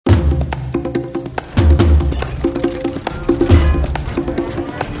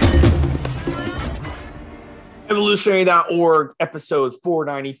Evolutionary.org, episode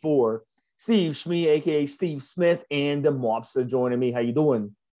 494. Steve Schmee, a.k.a. Steve Smith, and the Mobster joining me. How you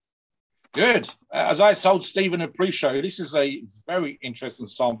doing? Good. As I told Stephen in the pre-show, this is a very interesting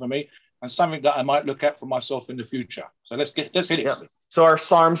psalm for me and something that I might look at for myself in the future. So let's hit it. Yep. So our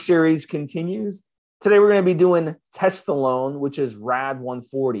psalm series continues. Today we're going to be doing Testalone, which is Rad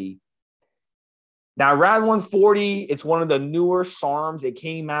 140. Now, Rad 140, it's one of the newer psalms. It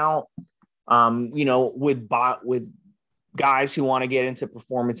came out with guys who want to get into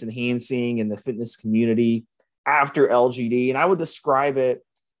performance enhancing in the fitness community after LGD. And I would describe it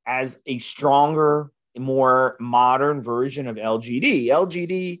as a stronger, more modern version of LGD.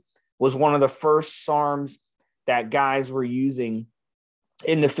 LGD was one of the first SARMs that guys were using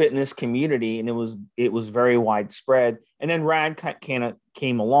in the fitness community, and it was very widespread. And then RAD kind of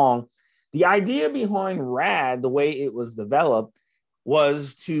came along. The idea behind RAD, the way it was developed,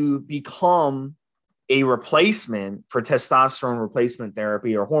 was to become a replacement for testosterone replacement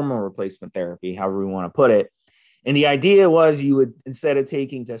therapy or hormone replacement therapy, however we want to put it. And the idea was you would, instead of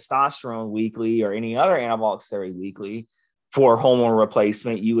taking testosterone weekly or any other anabolic steroid weekly for hormone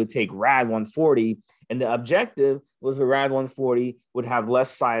replacement, you would take RAD 140. And the objective was the RAD 140 would have less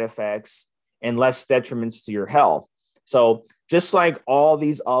side effects and less detriments to your health. So just like all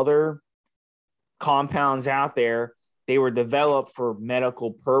these other compounds out there, they were developed for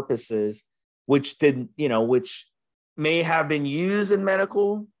medical purposes, which may have been used in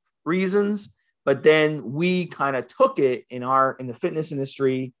medical reasons, but then we kind of took it in the fitness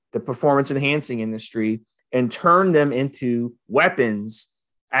industry, the performance enhancing industry, and turned them into weapons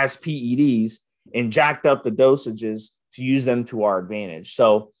as PEDs and jacked up the dosages to use them to our advantage.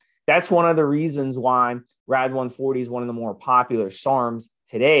 So that's one of the reasons why RAD 140 is one of the more popular SARMs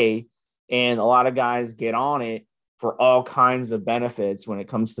today. And a lot of guys get on it for all kinds of benefits when it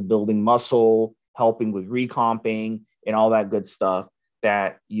comes to building muscle, helping with recomping, and all that good stuff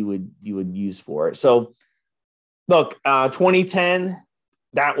that you would use for it. So look, 2010,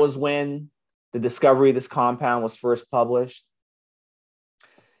 that was when the discovery of this compound was first published.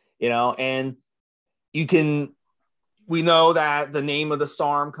 And we know that the name of the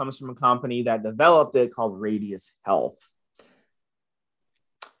SARM comes from a company that developed it called Radius Health.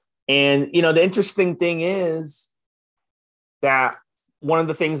 And, the interesting thing is that one of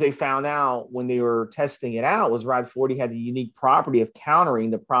the things they found out when they were testing it out was RAD 40 had the unique property of countering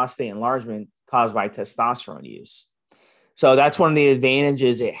the prostate enlargement caused by testosterone use. So that's one of the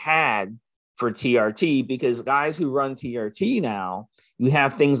advantages it had for TRT, because guys who run TRT now, you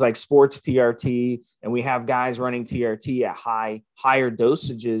have things like sports TRT, and we have guys running TRT at higher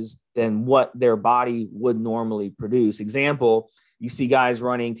dosages than what their body would normally produce. Example, you see guys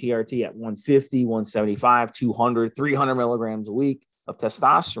running TRT at 150, 175, 200, 300 milligrams a week of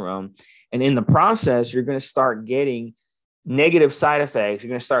testosterone. And in the process, you're going to start getting negative side effects. You're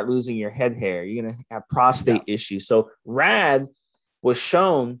going to start losing your head hair. You're going to have prostate issues. So RAD was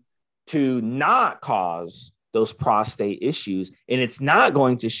shown to not cause those prostate issues, and it's not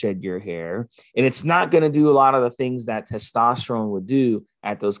going to shed your hair, and it's not going to do a lot of the things that testosterone would do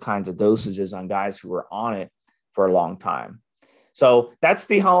at those kinds of dosages on guys who were on it for a long time. So that's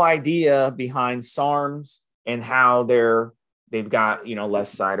the whole idea behind SARMs and how they've got, less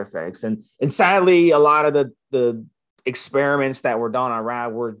side effects. And sadly, a lot of the experiments that were done on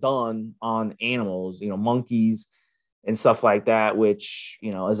RAD were done on animals, monkeys and stuff like that, which,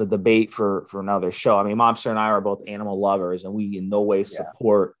 is a debate for another show. I mean, Mobster and I are both animal lovers, and we in no way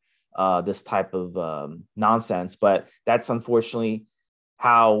support this type of nonsense. But that's unfortunately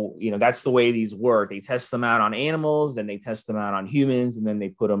how, that's the way these work. They test them out on animals, then they test them out on humans, and then they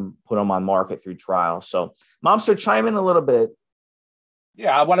put them on market through trials. So Mobster, chime in a little bit.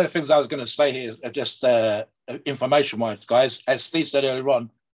 Yeah, one of the things I was going to say here is just information-wise, guys. As Steve said earlier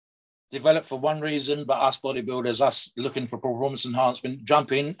on, developed for one reason, but us bodybuilders, us looking for performance enhancement,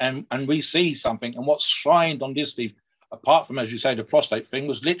 jump in and we see something. And what's shined on this, Steve, apart from, as you say, the prostate thing,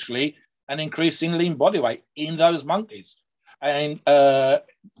 was literally an increase in lean body weight in those monkeys. And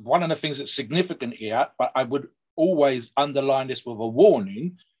one of the things that's significant here, but I would always underline this with a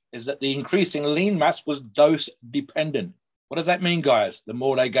warning, is that the increase in lean mass was dose dependent. What does that mean, guys? The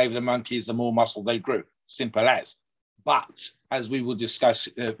more they gave the monkeys, the more muscle they grew. Simple as. But as we will discuss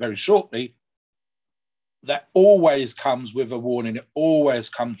very shortly, that always comes with a warning. It always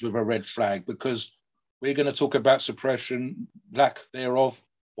comes with a red flag, because we're going to talk about suppression, lack thereof,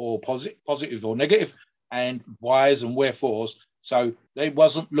 or positive or negative, and whys and wherefores. So they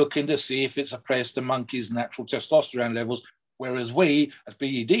wasn't looking to see if it suppressed the monkey's natural testosterone levels, whereas we, as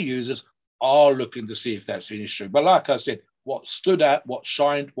BED users, are looking to see if that's an issue. But like I said, what stood out, what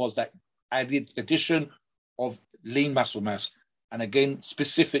shined, was that added addition of lean muscle mass. And again,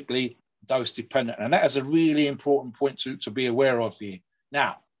 specifically dose dependent. And that is a really important point to be aware of here.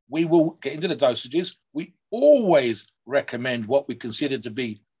 Now, we will get into the dosages. We always recommend what we consider to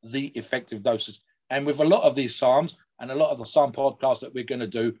be the effective dosage. And with a lot of these SARMs and a lot of the SARM podcasts that we're going to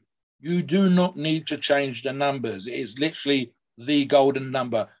do, you do not need to change the numbers. It is literally the golden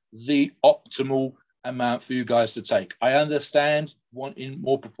number, the optimal amount for you guys to take. I understand wanting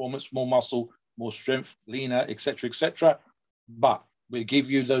more performance, more muscle, more strength, leaner, etc., but we give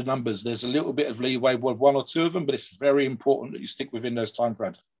you those numbers. There's a little bit of leeway with one or two of them, but it's very important that you stick within those time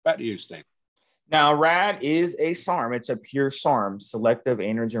frames. Back to you, Steve. Now, RAD is a SARM. It's a pure SARM, selective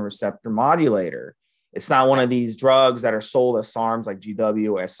androgen receptor modulator. It's not one of these drugs that are sold as SARMs like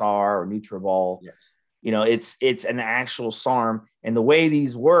GW, SR, or Nutrabol. Yes. You know, it's an actual SARM. And the way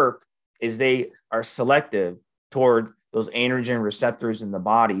these work is they are selective toward those androgen receptors in the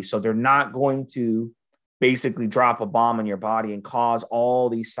body. So they're not going to basically drop a bomb in your body and cause all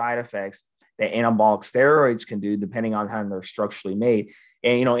these side effects that anabolic steroids can do, depending on how they're structurally made.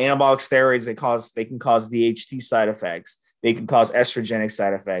 And, you know, anabolic steroids, they can cause DHT side effects. They can cause estrogenic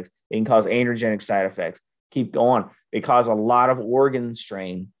side effects. They can cause androgenic side effects. Keep going. They cause a lot of organ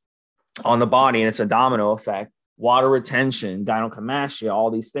strain on the body, and it's a domino effect. Water retention, gynecomastia,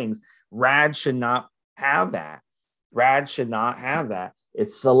 all these things. RAD should not have that. RAD should not have that.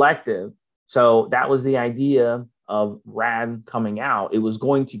 It's selective. So that was the idea of RAD coming out. It was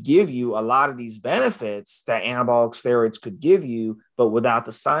going to give you a lot of these benefits that anabolic steroids could give you, but without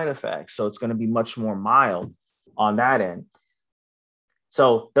the side effects. So it's going to be much more mild on that end.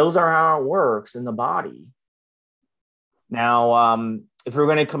 So those are how it works in the body. Now, if we're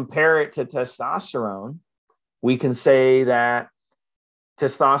going to compare it to testosterone, we can say that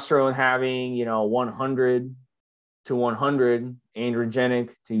testosterone having, 100 to 100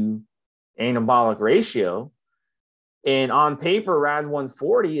 androgenic to anabolic ratio, and on paper, RAD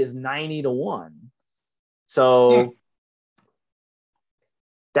 140 is 90 to 1. So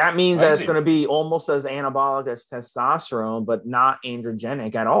that means that it's going to be almost as anabolic as testosterone, but not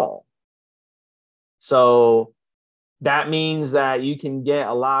androgenic at all. So that means that you can get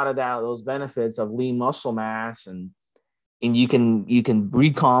a lot of those benefits of lean muscle mass, and you can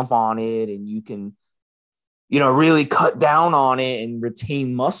recomp on it, and you can, really cut down on it and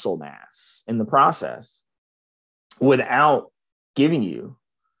retain muscle mass in the process without giving you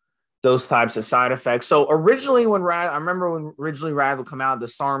those types of side effects. So originally I remember when RAD would come out, the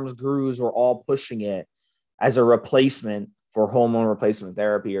SARMs gurus were all pushing it as a replacement for hormone replacement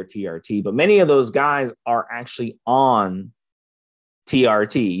therapy or TRT. But many of those guys are actually on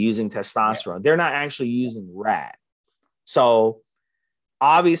TRT using testosterone. Yeah. They're not actually using RAD. So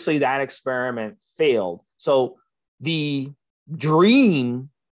obviously that experiment failed. So the dream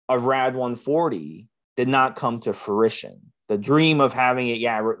of RAD 140 did not come to fruition. The dream of having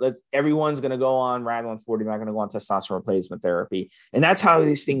it, everyone's going to go on RAD 140, not going to go on testosterone replacement therapy. And that's how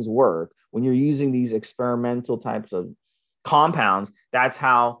these things work. When you're using these experimental types of compounds, that's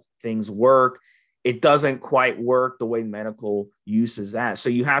how things work. It doesn't quite work the way medical uses that. So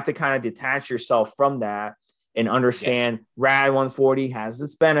you have to kind of detach yourself from that and understand RAD 140 has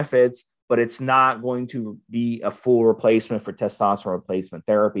its benefits, but it's not going to be a full replacement for testosterone replacement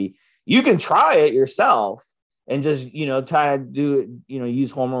therapy. You can try it yourself and just, try to do,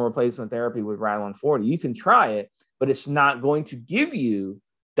 use hormone replacement therapy with RAD 140. You can try it, but it's not going to give you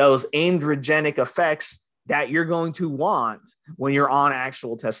those androgenic effects that you're going to want when you're on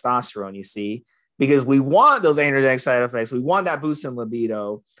actual testosterone, you see, because we want those androgenic side effects. We want that boost in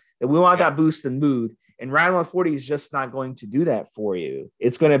libido, and we want that boost in mood. And RAD 140 is just not going to do that for you.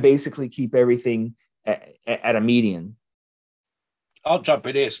 It's going to basically keep everything at a median. I'll jump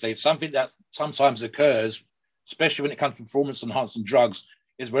in here, Steve. Something that sometimes occurs, especially when it comes to performance enhancing drugs,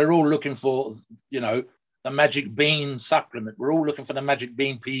 is we're all looking for, the magic bean supplement. We're all looking for the magic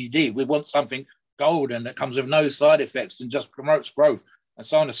bean PED. We want something golden that comes with no side effects and just promotes growth and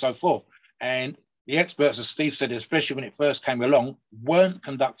so on and so forth. And the experts, as Steve said, especially when it first came along, weren't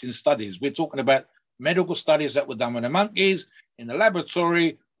conducting studies. We're talking about medical studies that were done with the monkeys in the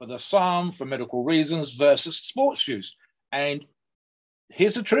laboratory for the SARM for medical reasons versus sports use. And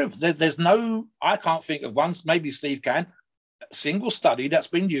here's the truth. There's no, I can't think of one, maybe Steve can, a single study that's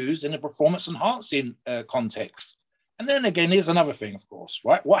been used in a performance enhancing context. And then again, here's another thing, of course,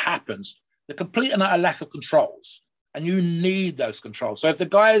 right? What happens? The complete and utter lack of controls. And you need those controls. So if the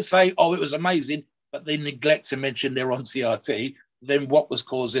guys say, oh, it was amazing, but they neglect to mention they're on TRT, then what was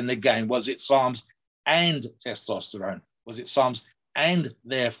causing the gain? Was it SARMs and testosterone? Was it SARMs and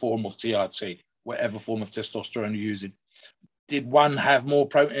their form of TRT, whatever form of testosterone you're using? Did one have more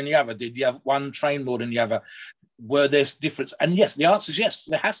protein than the other? Did you have one train more than the other? were there difference? And yes, the answer is yes,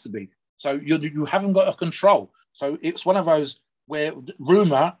 there has to be. So you haven't got a control. So it's one of those where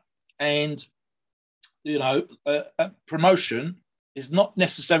rumor and promotion is not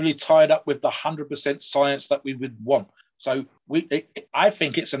necessarily tied up with the 100% science that we would want. So I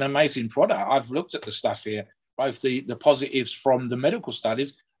think it's an amazing product. I've looked at the stuff here, both the positives from the medical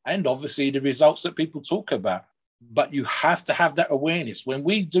studies and obviously the results that people talk about. But you have to have that awareness. When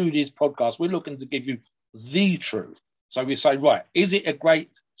we do these podcasts, we're looking to give you the truth. So we say, right, is it a great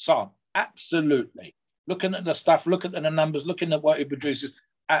SARM? Absolutely. Looking at the stuff, looking at the numbers, looking at what it produces,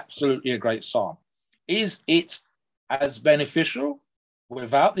 absolutely a great SARM. Is it as beneficial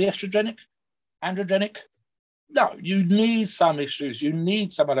without the estrogenic, androgenic? No, you need some issues. You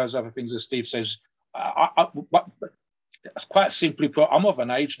need some of those other things, as Steve says. But quite simply put, I'm of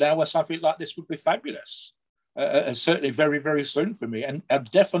an age now where something like this would be fabulous. Certainly very, very soon for me. And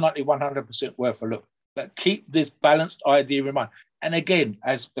definitely 100% worth a look. But keep this balanced idea in mind. And again,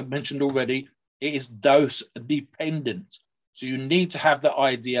 as I mentioned already, it is dose dependent. So you need to have the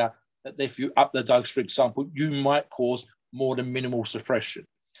idea that if you up the dose, for example, you might cause more than minimal suppression,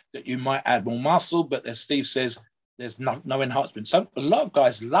 that you might add more muscle, but as Steve says, there's no enhancement. So a lot of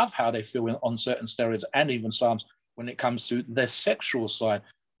guys love how they feel on certain steroids and even SARMs when it comes to their sexual side.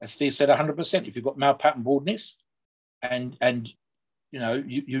 As Steve said, 100%, if you've got male pattern baldness and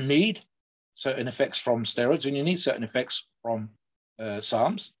you need certain effects from steroids and you need certain effects from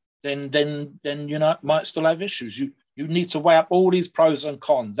SARMs, then might still have issues. You need to weigh up all these pros and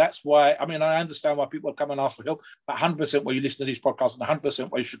cons. That's why, I understand why people come and ask for help, but 100% where you listen to these podcasts and 100%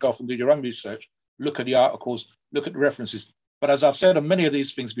 where you should go off and do your own research, look at the articles, look at the references. But as I've said on many of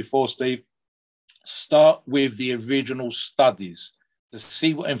these things before, Steve, start with the original studies to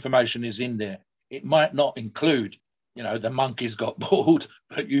see what information is in there. It might not include, the monkeys got bald,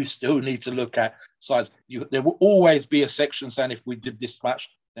 but you still need to look at size. There will always be a section saying if we did this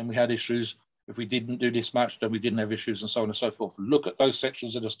much, then we had issues. If we didn't do this much, then we didn't have issues, and so on and so forth. Look at those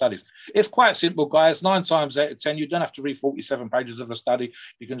sections of the studies. It's quite simple, guys. 9 times out of 10, you don't have to read 47 pages of a study.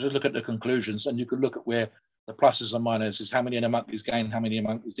 You can just look at the conclusions, and you can look at where the pluses and minuses, how many of the monkeys gained, how many of the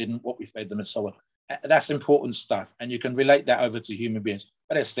monkeys didn't, what we fed them, and so on. That's important stuff, and you can relate that over to human beings.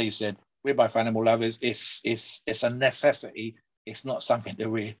 But as Steve said, we're both animal lovers. It's a necessity. It's not something that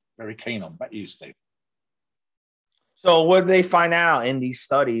we're very keen on. But you, Steve. So what did they find out in these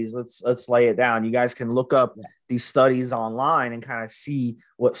studies? Let's lay it down. You guys can look up these studies online and kind of see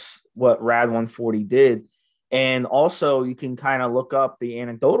what Rad 140 did. And also you can kind of look up the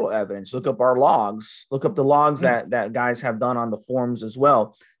anecdotal evidence, look up our logs, look up the logs that guys have done on the forums as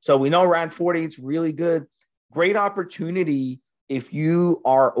well. So we know Rad 40, it's really good. Great opportunity if you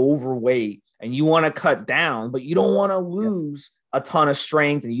are overweight and you want to cut down, but you don't want to lose a ton of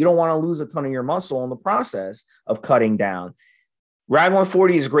strength and you don't want to lose a ton of your muscle in the process of cutting down. Rad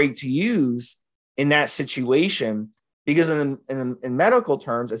 140 is great to use in that situation because in medical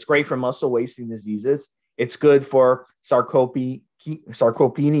terms, it's great for muscle wasting diseases. It's good for sarcopenia,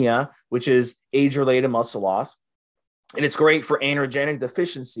 which is age-related muscle loss. And it's great for androgenic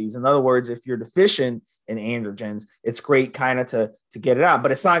deficiencies. In other words, if you're deficient in androgens, it's great kind of to get it out,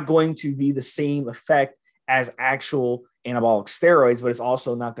 but it's not going to be the same effect as actual anabolic steroids, but it's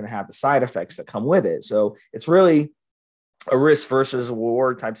also not going to have the side effects that come with it. So it's really a risk versus a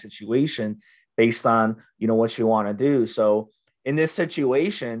reward type situation based on, what you want to do. So in this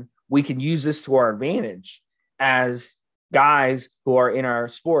situation, we can use this to our advantage as guys who are in our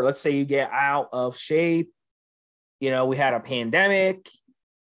sport. Let's say you get out of shape. We had a pandemic.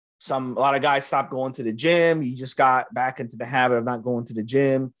 A lot of guys stopped going to the gym. You just got back into the habit of not going to the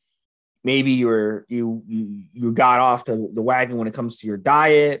gym. Maybe you got off the wagon when it comes to your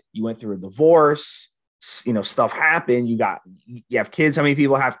diet. You went through a divorce. Stuff happened. You have kids. How many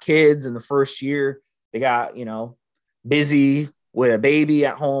people have kids in the first year? They got, busy with a baby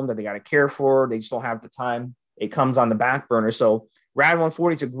at home that they got to care for. They just don't have the time. It comes on the back burner. So Rad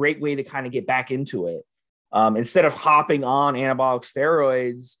 140 is a great way to kind of get back into it. Instead of hopping on anabolic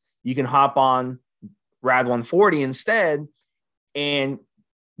steroids, you can hop on Rad 140 instead and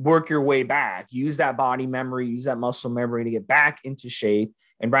work your way back. Use that body memory, use that muscle memory to get back into shape.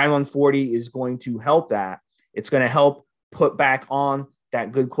 And Rad 140 is going to help that. It's going to help put back on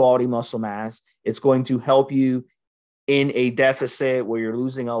that good quality muscle mass. It's going to help you in a deficit where you're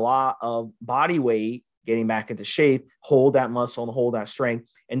losing a lot of body weight, getting back into shape, hold that muscle and hold that strength.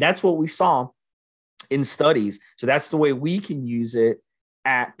 And that's what we saw in studies. So that's the way we can use it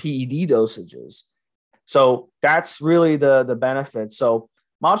at PED dosages. So that's really the benefit. So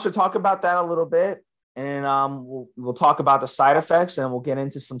Monster, talk about that a little bit, and we'll talk about the side effects, and we'll get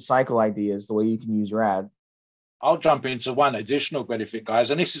into some cycle ideas, the way you can use Rad. I'll jump into one additional benefit,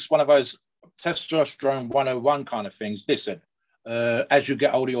 guys. And this is one of those testosterone 101 kind of things. Listen, as you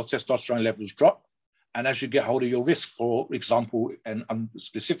get older, your testosterone levels drop. And as you get older, your risk, for example, and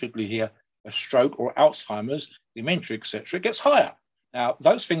specifically here, a stroke or Alzheimer's, dementia, etc., gets higher. Now,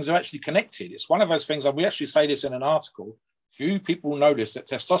 those things are actually connected. It's one of those things, and we actually say this in an article. Few people notice that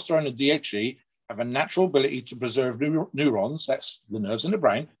testosterone and DHE have a natural ability to preserve neurons, that's the nerves in the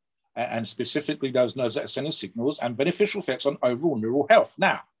brain, and specifically those nerves that are sending signals, and beneficial effects on overall neural health.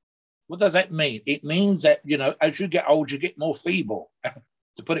 Now, what does that mean? It means that, as you get old, you get more feeble.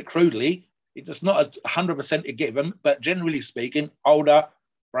 To put it crudely, it's not 100% a given, but generally speaking, older,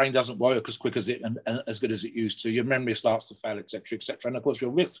 brain doesn't work as quick as it and as good as it used to. Your memory starts to fail, etc., etc. And of course,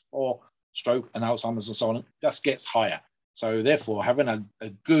 your risk for stroke and Alzheimer's and so on just gets higher. So therefore, having a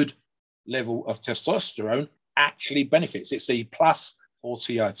good level of testosterone actually benefits. It's a plus for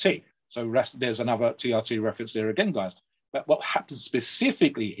TRT. So there's another TRT reference there again, guys. But what happens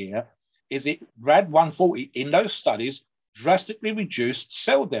specifically here is RAD 140 in those studies drastically reduced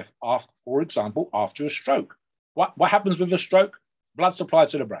cell death, for example, after a stroke. What happens with a stroke? Blood supply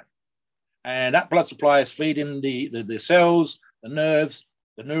to the brain. And that blood supply is feeding the cells, the nerves,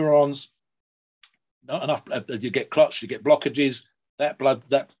 the neurons. Not enough, you get clots, you get blockages, that blood,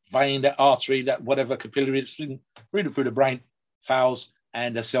 that vein, that artery, that whatever capillary is through the brain fouls,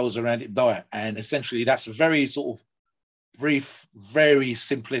 and the cells around it die. And essentially, that's a very sort of brief, very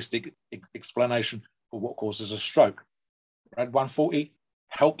simplistic explanation for what causes a stroke. RAD 140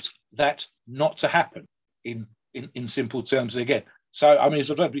 helps that not to happen in simple terms again. So, I mean,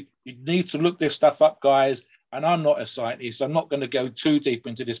 you need to look this stuff up, guys. And I'm not a scientist. I'm not going to go too deep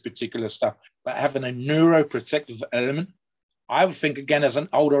into this particular stuff. But having a neuroprotective element, I would think, again, as an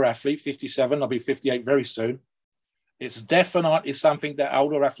older athlete, 57, I'll be 58 very soon, it's definitely something that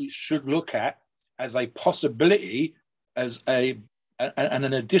older athletes should look at as a possibility, as an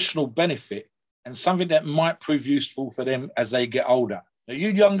additional benefit, and something that might prove useful for them as they get older. Now, you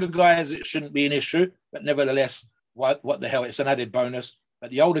younger guys, it shouldn't be an issue, but nevertheless, what the hell, it's an added bonus. But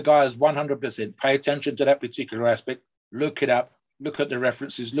the older guys, 100%, pay attention to that particular aspect, look it up, look at the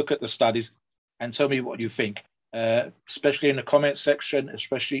references, look at the studies, and tell me what you think, especially in the comment section,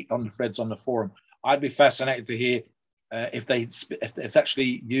 especially on the threads on the forum. I'd be fascinated to hear if it's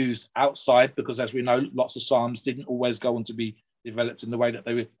actually used outside, because as we know, lots of SARMs didn't always go on to be developed in the way that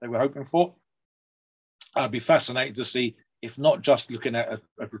they were hoping for. I'd be fascinated to see, if not just looking at a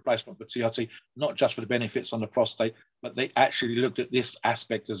replacement for TRT, not just for the benefits on the prostate, but they actually looked at this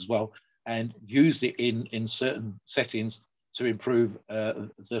aspect as well and used it in certain settings to improve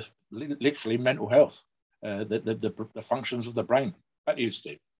the literally mental health, the functions of the brain. Back to you,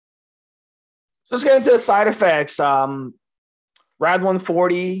 Steve. So let's get into the side effects. RAD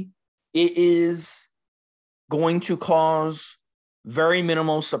 140, it is going to cause very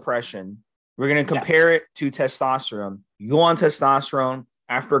minimal suppression. We're going to compare it to testosterone. You go on testosterone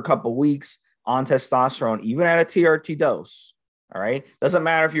after a couple of weeks on testosterone, even at a TRT dose. All right. Doesn't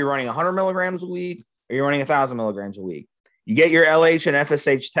matter if you're running 100 milligrams a week or you're running 1,000 milligrams a week. You get your LH and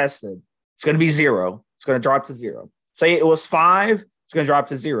FSH tested. It's going to be 0. It's going to drop to 0. Say it was 5. It's going to drop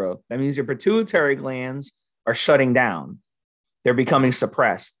to 0. That means your pituitary glands are shutting down. They're becoming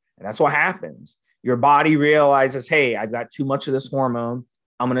suppressed. And that's what happens. Your body realizes, hey, I've got too much of this hormone.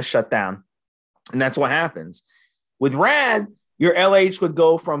 I'm going to shut down. And that's what happens. With RAD, your LH would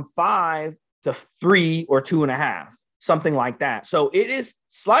go from 5 to 3 or 2.5, something like that. So it is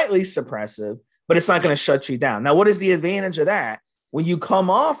slightly suppressive, but it's not going to shut you down. Now, what is the advantage of that? When you come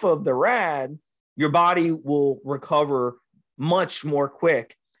off of the RAD, your body will recover much more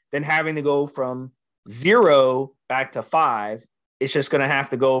quick than having to go from 0 back to 5. It's just going to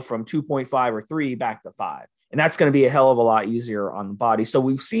have to go from 2.5 or 3 back to 5. And that's going to be a hell of a lot easier on the body. So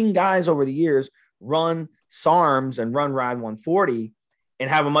we've seen guys over the years run SARMs and run RAD 140 and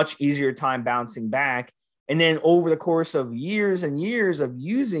have a much easier time bouncing back. And then over the course of years and years of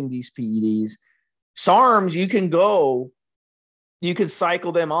using these PEDs, SARMs, you can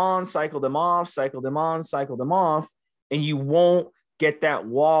cycle them on, cycle them off, cycle them on, cycle them off, and you won't get that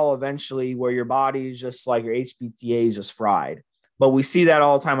wall eventually where your body is just like your HPTA is just fried. But we see that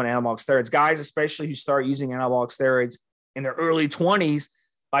all the time on anabolic steroids. Guys, especially who start using anabolic steroids in their early 20s,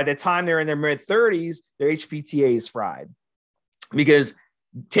 by the time they're in their mid 30s, their HPTA is fried. Because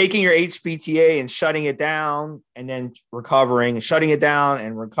taking your HPTA and shutting it down and then recovering and shutting it down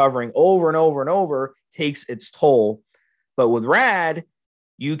and recovering over and over and over takes its toll. But with RAD,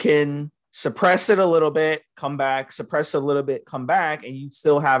 you can suppress it a little bit, come back, suppress it a little bit, come back, and you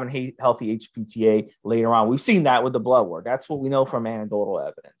still have a healthy HPTA later on. We've seen that with the blood work. That's what we know from anecdotal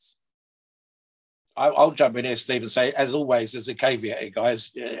evidence. I'll jump in here, Steve, and say, as always, there's a caveat here,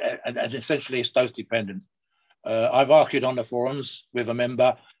 guys, and essentially it's dose dependent. I've argued on the forums with a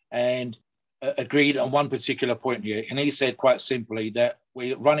member and agreed on one particular point here. And he said quite simply that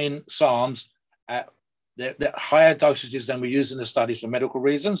we're running SARMs at the higher dosages than we use in the studies for medical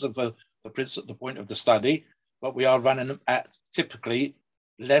reasons and for the point of the study, but we are running them at typically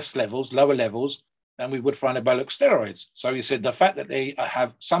less levels, lower levels than we would for anabolic steroids. So he said the fact that they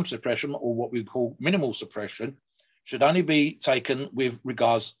have some suppression, or what we call minimal suppression, should only be taken with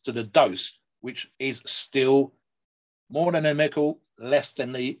regards to the dose, which is still more than a medical, less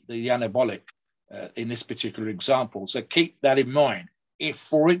than the anabolic in this particular example. So keep that in mind. If,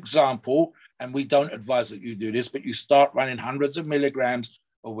 for example, and we don't advise that you do this, but you start running hundreds of milligrams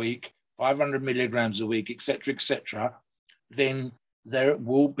a week, 500 milligrams a week, etc., then there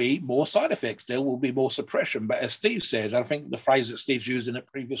will be more side effects. There will be more suppression. But as Steve says, I think the phrase that Steve's using it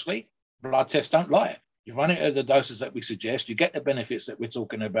previously, blood tests don't lie. You run it at the doses that we suggest, you get the benefits that we're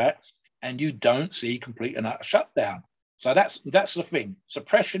talking about, and you don't see complete and utter shutdown. So that's the thing.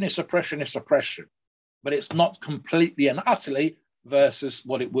 Suppression is suppression is suppression, but it's not completely and utterly versus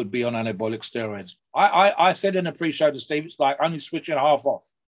what it would be on anabolic steroids. I said in the pre-show to Steve, it's like only switching half off.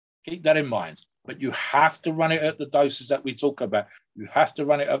 Keep that in mind. But you have to run it at the doses that we talk about. You have to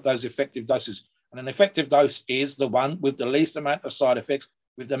run it at those effective doses. And an effective dose is the one with the least amount of side effects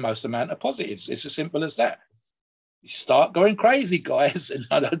with the most amount of positives. It's as simple as that. You start going crazy, guys, and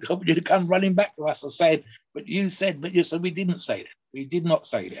I don't want you to come running back to us and saying, but you said we didn't say that. We did not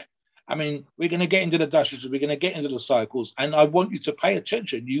say that. I mean, we're going to get into the dosages, we're going to get into the cycles, and I want you to pay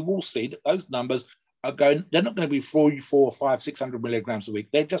attention. You will see that those numbers are going, they're not going to be 4, 5, 600 milligrams a week.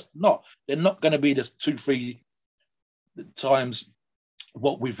 They're just not. They're not going to be just 2, 3 times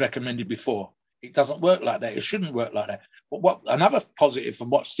what we've recommended before. It doesn't work like that. It shouldn't work like that. But what another positive from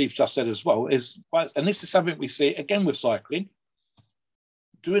what Steve just said as well is, and this is something we see again with cycling,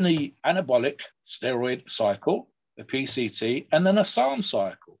 doing the anabolic steroid cycle, the PCT, and then a SARM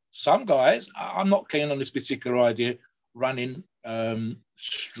cycle. Some guys, I'm not keen on this particular idea, running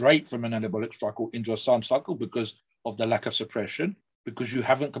straight from an anabolic cycle into a SARM cycle because of the lack of suppression, because you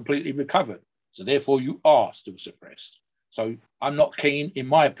haven't completely recovered. So therefore you are still suppressed. So I'm not keen, in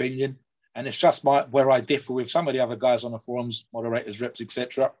my opinion, and it's just where I differ with some of the other guys on the forums, moderators, reps,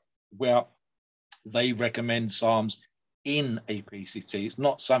 etc., where they recommend SARMs in a PCT. It's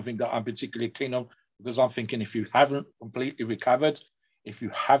not something that I'm particularly keen on, because I'm thinking if you haven't completely recovered, if you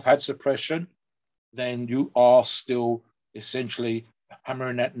have had suppression, then you are still essentially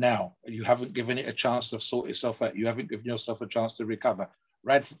hammering that now. You haven't given it a chance to sort itself out. You haven't given yourself a chance to recover.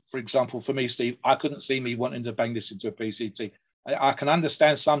 Rad, for example, for me, Steve, I couldn't see me wanting to bang this into a PCT. I can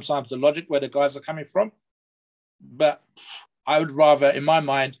understand sometimes the logic where the guys are coming from, but I would rather, in my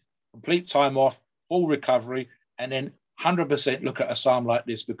mind, complete time off, full recovery, and then 100% look at a SARM like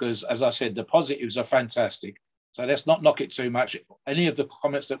this, because, as I said, the positives are fantastic. So let's not knock it too much. Any of the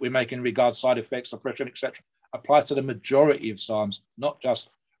comments that we make in regards to side effects, suppression, etc., apply to the majority of SARMs, not just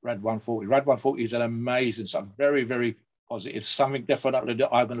RAD 140. RAD 140 is an amazing, some very, very positive, something definitely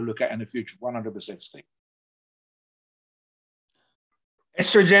that I'm going to look at in the future, 100%, Steve.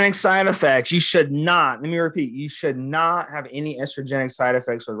 Estrogenic side effects. You should not, let me repeat, you should not have any estrogenic side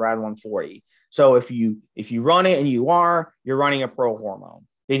effects with RAD 140. So if you run it and you're running a pro hormone,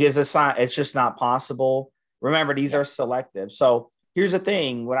 because it's just not possible. Remember, these are selective. So here's the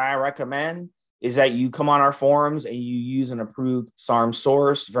thing. What I recommend is that you come on our forums and you use an approved SARM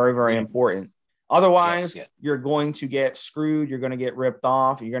source. Very, very important. Otherwise, you're going to get screwed. You're going to get ripped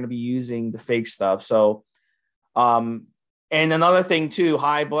off. You're going to be using the fake stuff. So, and another thing too,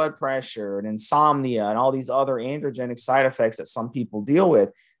 high blood pressure and insomnia and all these other androgenic side effects that some people deal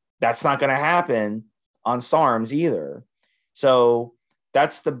with, that's not going to happen on SARMs either. So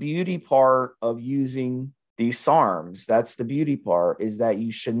that's the beauty part of using these SARMs. That's the beauty part, is that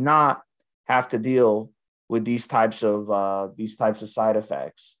you should not have to deal with these types of side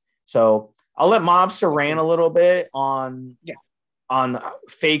effects. So I'll let Mobster rant a little bit on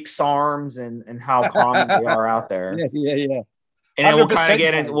fake SARMs and how common they are out there. Yeah. And then we'll kind of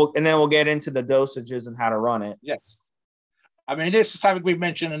get into we'll get into the dosages and how to run it. Yes. I mean, this is something we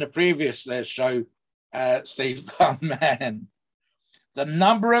mentioned in the previous show, Steve. Oh, man. The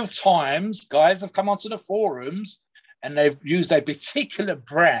number of times guys have come onto the forums and they've used a particular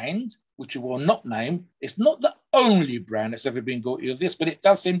brand, which you will not name. It's not the only brand that's ever been guilty of this, but it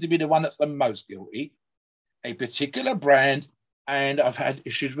does seem to be the one that's the most guilty. A particular brand, and I've had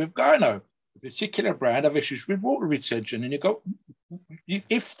issues with gyno. A particular brand, I've issues with water retention. And you go,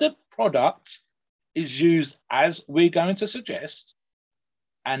 if the product is used as we're going to suggest,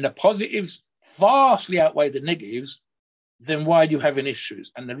 and the positives vastly outweigh the negatives, then why are you having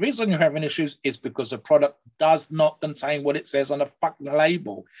issues? And the reason you're having issues is because the product does not contain what it says on the fucking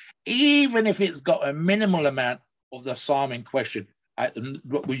label, even if it's got a minimal amount of the SARM in question,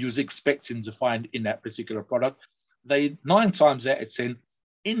 what we was expecting to find in that particular product. They 9 times out of 10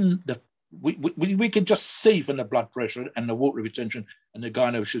 in the we can just see from the blood pressure and the water retention and the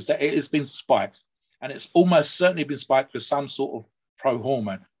gyno issues that it has been spiked, and it's almost certainly been spiked with some sort of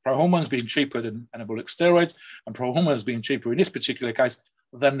pro-hormone. Pro-hormone's been cheaper than anabolic steroids, and pro-hormone's been cheaper in this particular case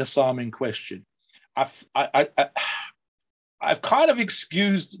than the SARM in question. I've kind of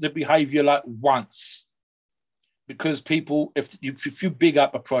excused the behavior like once, because people, if you big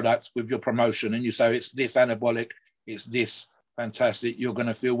up a product with your promotion and you say it's this anabolic, it's this fantastic, you're going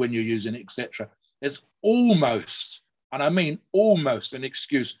to feel when you're using it, etc. There's almost, and I mean almost, an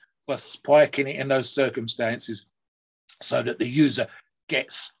excuse for spiking it in those circumstances so that the user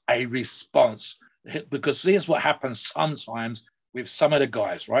gets a response. Because here's what happens sometimes with some of the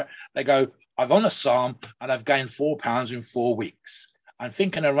guys, right? They go, I've on a SARM and I've gained 4 pounds in 4 weeks. I'm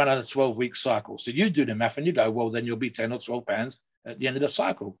thinking I run on a 12-week cycle. So you do the math and you go, well, then you'll be 10 or 12 pounds at the end of the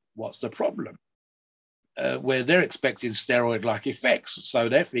cycle. What's the problem? Where they're expecting steroid-like effects. So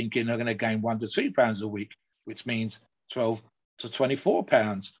they're thinking they're going to gain 1 to 2 pounds a week, which means 12 to 24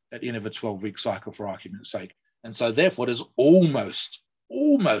 pounds at the end of a 12-week cycle, for argument's sake. And so therefore there's almost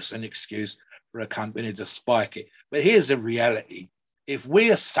an excuse for a company to spike it. But here's the reality. If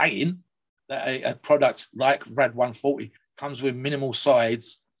we're saying that a product like RAD 140 comes with minimal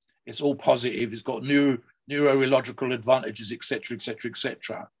sides, it's all positive, it's got neurological advantages, etc., etc.,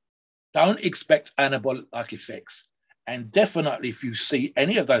 etc., don't expect anabolic effects. And definitely, if you see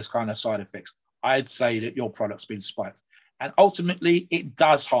any of those kind of side effects, I'd say that your product's been spiked. And ultimately, it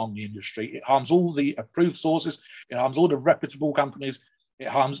does harm the industry. It harms all the approved sources. It harms all the reputable companies. It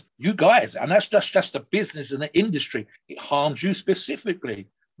harms you guys. And that's just the business and the industry. It harms you specifically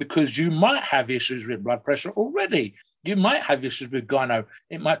because you might have issues with blood pressure already. You might have issues with gyno.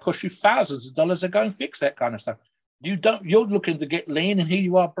 It might cost you thousands of dollars to go and fix that kind of stuff. You're looking to get lean, and here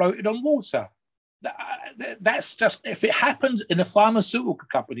you are bloated on water. That's just, if it happened in a pharmaceutical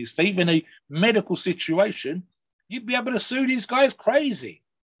company, Steve, in a medical situation, you'd be able to sue these guys crazy.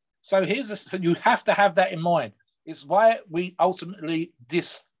 So you have to have that in mind. It's why we ultimately,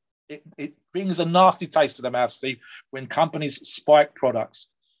 it brings a nasty taste to the mouth, Steve, when companies spike products.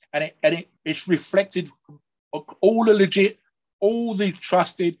 And it's reflected all the legit, all the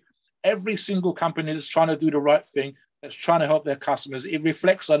trusted, every single company that's trying to do the right thing, that's trying to help their customers, it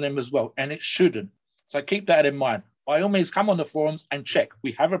reflects on them as well, and it shouldn't. So keep that in mind. By all means, come on the forums and check.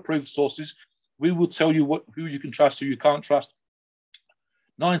 We have approved sources. We will tell you who you can trust, who you can't trust.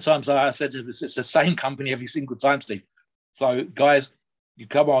 9 times, like I said, it's the same company every single time, Steve. So guys, you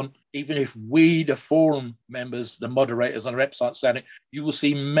come on, even if we, the forum members, the moderators on the website saying it, you will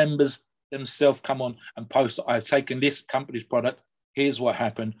see members themselves come on and post, I've taken this company's product, here's what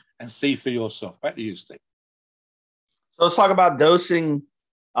happened, and see for yourself. Back to you, Steve. So let's talk about dosing.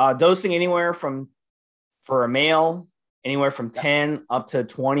 Dosing anywhere from, for a male, anywhere from 10 up to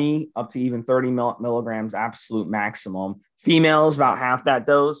 20, up to even 30 milligrams, absolute maximum. Females, about half that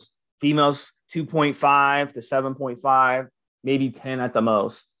dose. Females, 2.5 to 7.5, maybe 10 at the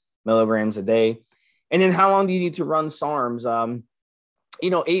most milligrams a day. And then how long do you need to run SARMs?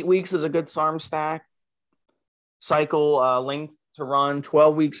 8 weeks is a good SARM stack cycle length to run.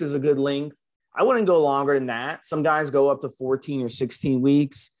 12 weeks is a good length. I wouldn't go longer than that. Some guys go up to 14 or 16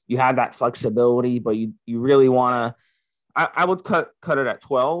 weeks. You have that flexibility, but you really want to, I would cut it at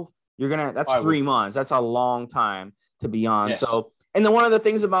 12. That's 3 months. That's a long time to be on. Yes. So, and then one of the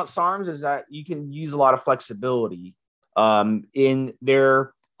things about SARMs is that you can use a lot of flexibility.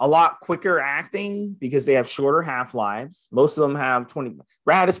 They're a lot quicker acting because they have shorter half-lives. Most of them have 20.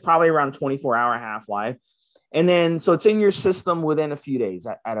 RAD is probably around 24-hour half-life. And then, so it's in your system within a few days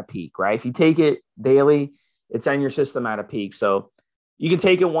at a peak, right? If you take it daily, it's in your system at a peak. So you can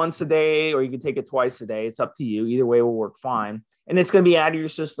take it once a day or you can take it twice a day. It's up to you. Either way will work fine. And it's going to be out of your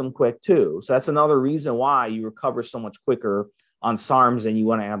system quick too. So that's another reason why you recover so much quicker on SARMs than you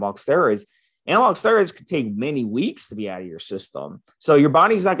want anabolic steroids. Anabolic steroids can take many weeks to be out of your system. So your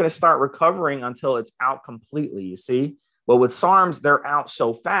body's not going to start recovering until it's out completely, you see? But with SARMs, they're out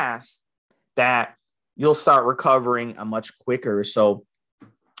so fast that you'll start recovering much quicker. So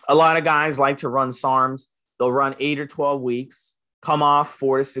a lot of guys like to run SARMs. They'll run 8 or 12 weeks, come off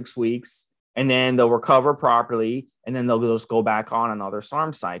 4 to 6 weeks, and then they'll recover properly. And then they'll just go back on another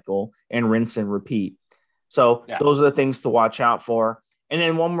SARM cycle and rinse and repeat. So those are the things to watch out for. And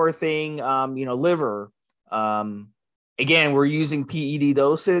then one more thing, liver. Again, we're using PED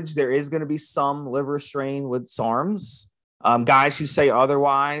dosage. There is going to be some liver strain with SARMs. Guys who say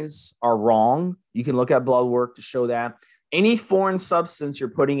otherwise are wrong. You can look at blood work to show that. Any foreign substance you're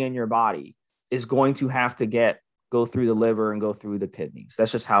putting in your body is going to have to go through the liver and go through the kidneys.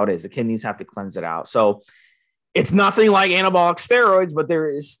 That's just how it is. The kidneys have to cleanse it out. So it's nothing like anabolic steroids, but there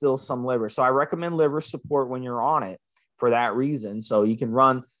is still some liver. So I recommend liver support when you're on it for that reason. So you can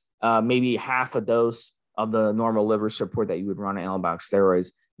run maybe half a dose of the normal liver support that you would run on anabolic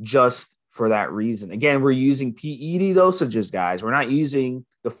steroids just for that reason. Again, we're using PED dosages, guys. We're not using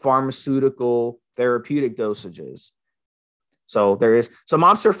the pharmaceutical therapeutic dosages. So there is. So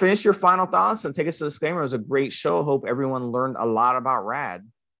Mobster, finish your final thoughts and take us to the disclaimer. It was a great show. Hope everyone learned a lot about RAD.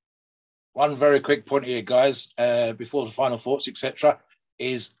 One very quick point here, guys, before the final thoughts, etc.,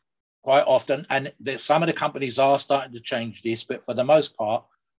 is quite often, and some of the companies are starting to change this, but for the most part,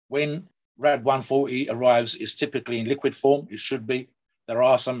 when RAD 140 arrives, it's typically in liquid form. It should be. There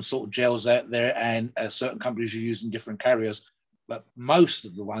are some sort of gels out there, and certain companies are using different carriers. But most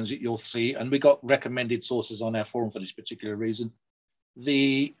of the ones that you'll see, and we got recommended sources on our forum for this particular reason,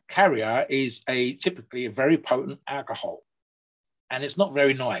 the carrier is typically a very potent alcohol. And it's not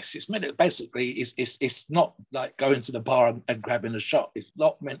very nice. It's meant to, basically, it's not like going to the bar and grabbing a shot. It's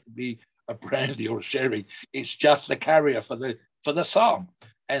not meant to be a brandy or a sherry. It's just the carrier for the SARM.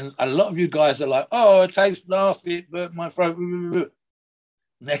 And a lot of you guys are like, oh, it tastes nasty, it burnt my throat.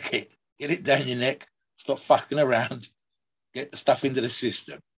 Neck it. Get it down your neck. Stop fucking around. Get the stuff into the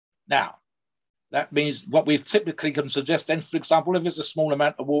system. Now, that means what we typically can suggest then, for example, if it's a small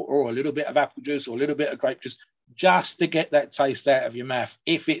amount of water or a little bit of apple juice or a little bit of grape juice, just to get that taste out of your mouth,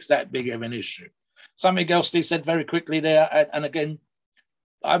 if it's that big of an issue. Something else Steve said very quickly there, and again,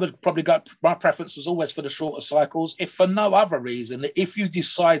 I would probably go, my preference was always for the shorter cycles. If for no other reason, if you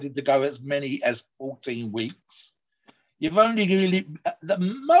decided to go as many as 14 weeks, you've only really, at the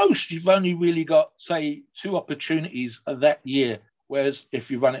most, you've only really got, say, 2 opportunities of that year. Whereas if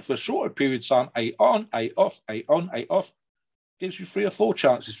you run it for a shorter period of time, 8 on, 8 off, 8 on, 8 off, gives you 3 or 4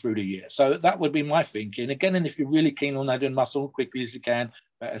 chances through the year. So that would be my thinking. Again, and if you're really keen on adding muscle quickly as you can,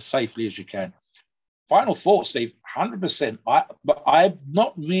 but as safely as you can. Final thought, Steve, 100%. But I've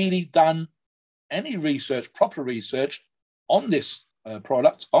not really done any research, proper research on this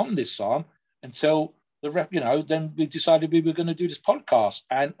product, on this SARM, until then we decided we were going to do this podcast.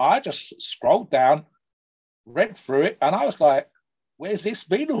 And I just scrolled down, read through it, and I was like, where's this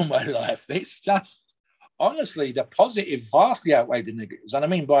been all my life? It's just, honestly, the positive vastly outweighed the negatives. And I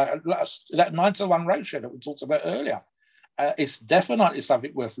mean, by that 9-to-1 ratio that we talked about earlier, it's definitely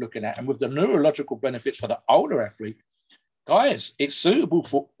something worth looking at. And with the neurological benefits for the older athlete, guys, it's suitable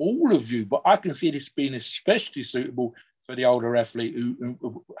for all of you, but I can see this being especially suitable for the older athlete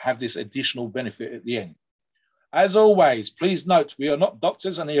who have this additional benefit at the end. As always, please note, we are not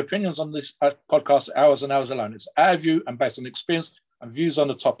doctors, and the opinions on this podcast are ours and ours alone. It's our view and based on experience and views on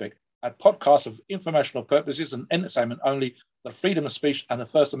the topic. A podcast of informational purposes and entertainment only. The freedom of speech and the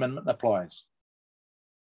First Amendment applies.